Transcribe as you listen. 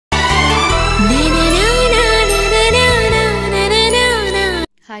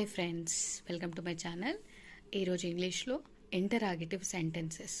Hi friends, welcome to my channel. ఈరోజు ఇంగ్లీష్లో interrogative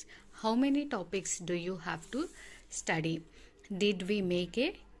sentences. How many topics do you have to study? Did we make a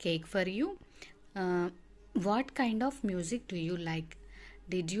cake for you? What kind of music do you like?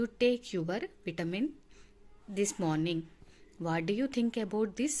 Did you take your vitamin this morning? What do you think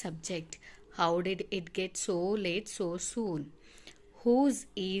about this subject? How did it get so late so soon? Whose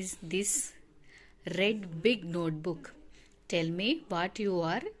is this red big notebook? Tell me what you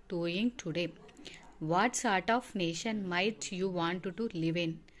are doing today. What sort of nation might you want to live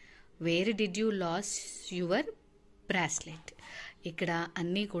in? Where did you lose your bracelet? ఇక్కడ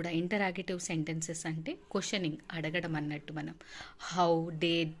అన్నీ కూడా interrogative sentences అంటే questioning, అడగడం అన్నట్టు. మనం how,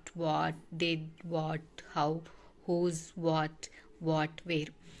 did what, how, whose, what,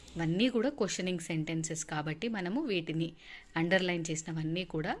 wear, ఇవన్నీ కూడా questioning sentences కాబట్టి మనము వీటిని అండర్లైన్ చేసినవన్నీ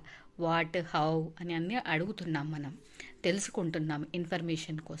కూడా వాట్, హౌ అని అన్నీ అడుగుతున్నాం, మనం తెలుసుకుంటున్నాం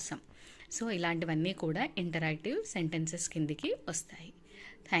ఇన్ఫర్మేషన్ కోసం. సో ఇలాంటివన్నీ కూడా ఇంటరాక్టివ్ సెంటెన్సెస్ కిందికి వస్తాయి.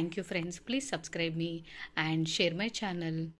 Thank you friends, please subscribe me and share my channel.